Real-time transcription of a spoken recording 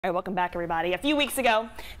All right, welcome back, everybody. A few weeks ago,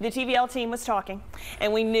 the TVL team was talking,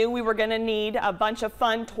 and we knew we were going to need a bunch of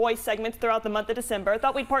fun toy segments throughout the month of December.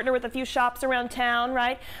 Thought we'd partner with a few shops around town,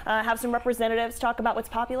 right? Have some representatives talk about what's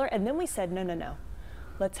popular, and then we said, no.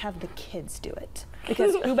 Let's have the kids do it.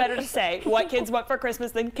 Because who better to say what kids want for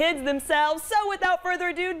Christmas than kids themselves? So without further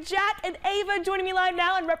ado, Jack and Ava joining me live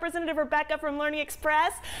now, and Representative Rebecca from Learning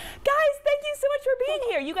Express. Guys, thank you so much for being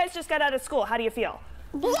here. You guys just got out of school. How do you feel?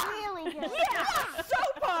 Really good. Yeah, so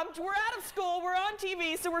pumped. We're out of school, we're on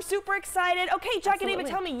TV, so we're super excited. Okay, Jack and Ava,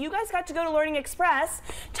 tell me, you guys got to go to Learning Express.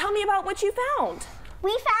 Tell me about what you found.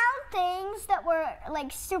 We found things that were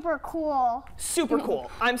like super cool. Super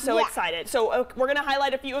cool. I'm so excited. So we're going to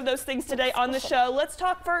highlight a few of those things today on the show. Let's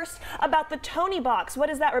talk first about the Tony Box. What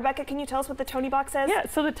is that? Rebecca, can you tell us what the Tony Box is? Yeah,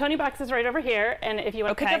 so the Tony Box is right over here, and if you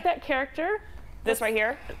want to pick up that character. This right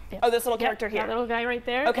here? Yep. Oh, this little character here. That little guy right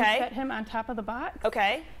there. Okay. And set him on top of the box.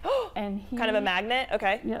 Okay. And he, kind of a magnet.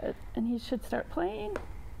 Okay. Yeah, and he should start playing.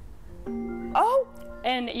 Oh.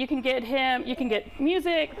 And you can get him, you can get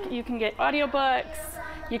music, you can get audiobooks,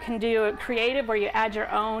 you can do a creative where you add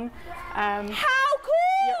your own. How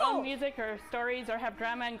cool! Your own music or stories, or have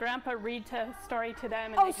Grandma and Grandpa read a story to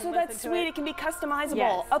them. And oh, they can so that's sweet. It can be customizable.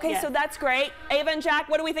 Yes, okay, so that's great. Ava and Jack,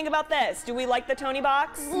 what do we think about this? Do we like the Tony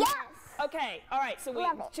Box? Yes. Okay, all right, so we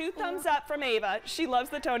two thumbs up from Ava. She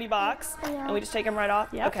loves the Tony Box. And we just take them right off?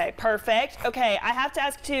 Yep. Okay, perfect. Okay, I have to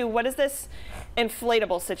ask too, what is this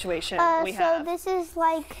inflatable situation we have? So this is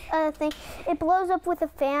like a thing. It blows up with a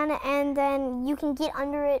fan, and then you can get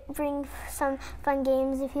under it, bring some fun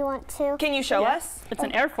games if you want to. Can you show us? It's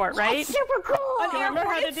an airport, right? It's super cool. An Remember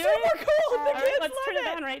how to it's do super it? cool. The All right, kids let's turn love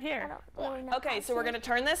it on right here. Okay, so we're going to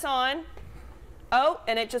turn this on. Oh,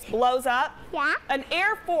 and it just blows up. Yeah. An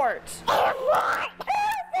air fort. Air fort!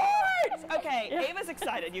 Okay, Ava's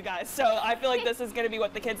excited, you guys. So I feel like this is going to be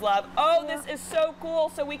what the kids love. Oh, this is so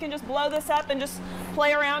cool. So we can just blow this up and just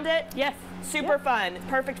play around it? Yes. Super fun.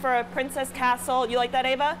 Perfect for a princess castle. You like that,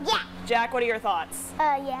 Ava? Yeah. Jack, what are your thoughts?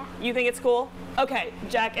 Yeah. You think it's cool? Okay,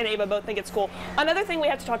 Jack and Ava both think it's cool. Another thing we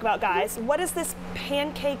have to talk about, guys, what is this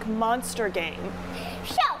pancake monster game?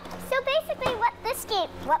 So basically what this game,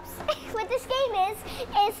 what this game is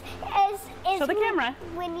Show the camera.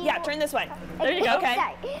 When you, Yeah, turn this way. There you go. Okay.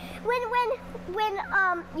 Sorry. When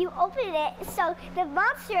you open it, so the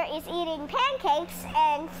monster is eating pancakes,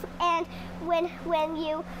 and when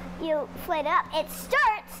you flip it up, it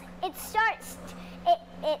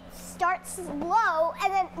starts low,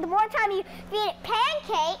 and then the more time you feed it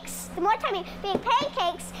pancakes,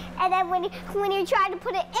 and then when you try to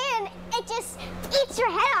put it in, it just eats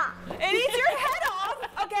your head off. It eats your head off?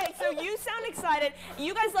 Okay, so you sound excited.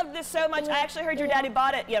 You guys love this so much. I actually heard your daddy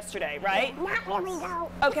bought it yesterday, right? Not really,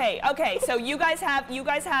 no. Okay, so you guys have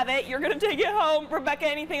it. You're gonna take it home. Rebecca,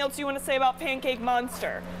 anything else you want to say about Pancake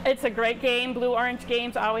Monster? It's a great game. Blue Orange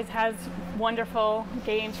Games always has wonderful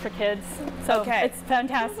games for kids. So it's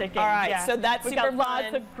fantastic game. All right, so that's We've super got lots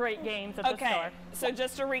fun. of great games at the store. So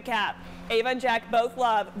just to recap, Ava and Jack both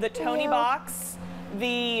love the Tony Box,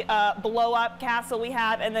 the blow-up castle we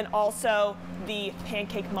have, and then also the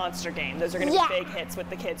Pancake Monster game. Those are going to be big hits with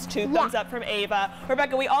the kids. Two thumbs up from Ava.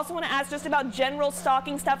 Rebecca, we also want to ask just about general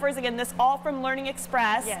stocking stuffers. Again, this all from Learning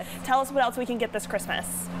Express. Yes. Tell us what else we can get this Christmas.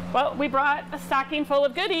 Well, we brought a stocking full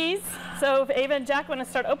of goodies. So if Ava and Jack want to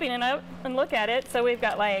start opening it up and look at it, so we've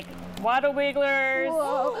got like Waddle Wigglers,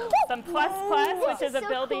 some Plus Plus, which is a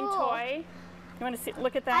building toy. You want to see?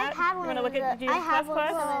 Look at that. I have you one want to look at I have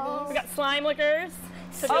Plus one Plus? of these. We got Slime Lickers.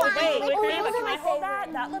 So Oh, just wait, liquor. Ava, those can are I my hold that?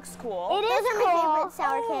 favorite. That looks cool. It is my favorite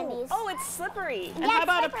sour candies. Oh, it's slippery. And how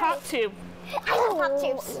about a pop tube? I love pop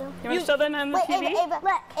tubes. You want to show them on the TV? Ava,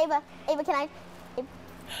 can I?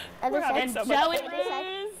 And so much Jelly fun.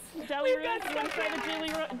 Roos. Jelly Roos. You want to try the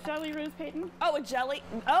Jelly Roos, Peyton? Oh, a jelly.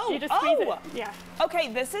 Oh, You just squeeze it. Yeah. Okay,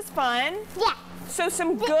 this is fun. Yeah. So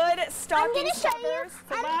some good stocking gonna show you. stuffers.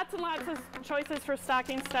 So lots and lots of choices for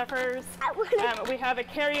stocking stuffers. We have a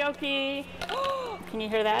karaoke. Can you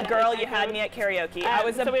hear that? Girl, you had me at karaoke. I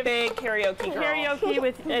was a so we have big karaoke girl.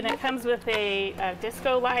 Karaoke and it comes with a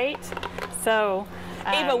disco light. So,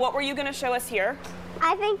 Ava, what were you going to show us here?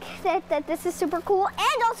 I think that this is super cool,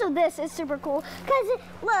 and also this is super cool, because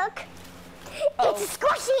look, it's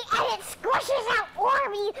squishy, and it squishes out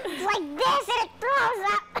Orbeez like this, and it throws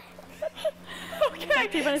up.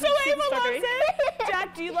 Okay, so Ava loves it.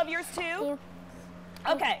 Jack, do you love yours too?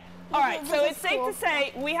 Okay, All right, so it's safe to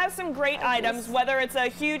say we have some great items, whether it's a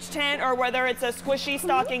huge tent or whether it's a squishy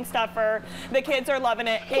stocking stuffer. The kids are loving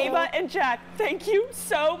it. Ava and Jack, thank you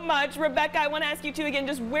so much. Rebecca, I want to ask you too again,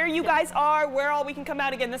 just where you guys are, where all we can come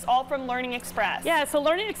out again. This all from Learning Express. Yeah, so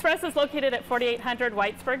Learning Express is located at 4800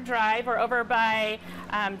 Whitesburg Drive. We're over by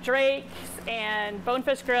Drake's and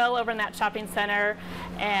Bonefish Grill over in that shopping center.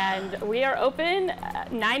 And we are open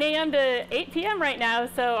 9 a.m. to 8 p.m. right now.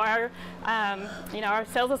 So our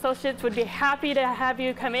sales associates would be happy to have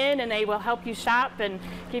you come in, and they will help you shop and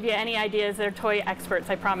give you any ideas. They're toy experts,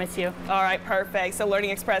 I promise you. All right, perfect. So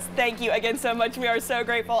Learning Express, thank you again so much. We are so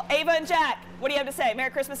grateful. Ava and Jack, what do you have to say?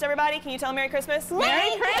 Merry Christmas, everybody. Can you tell them Merry Christmas?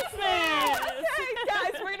 Merry Christmas! Okay,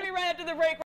 guys, we're going to be right after the break.